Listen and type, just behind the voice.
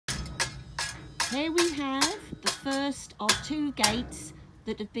Here we have the first of 2 gates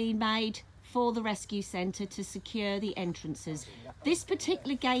that have been made for the rescue centre to secure the entrances. This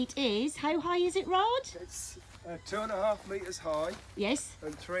particular gate is, how high is it, Rod? It's 2.5 metres high. Yes.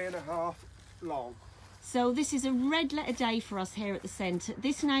 And 3.5 long. So this is a red letter day for us here at the centre.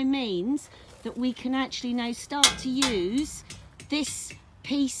 This now means that we can actually now start to use this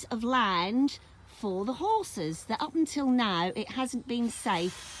piece of land for the horses, that up until now it hasn't been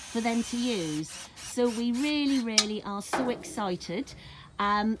safe for them to use. So we really are so excited.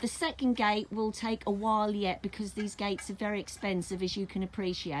 The second gate will take a while yet because these gates are very expensive, as you can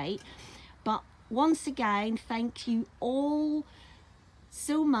appreciate. But once again, thank you all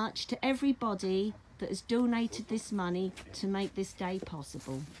so much to everybody that has donated this money to make this day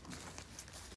possible.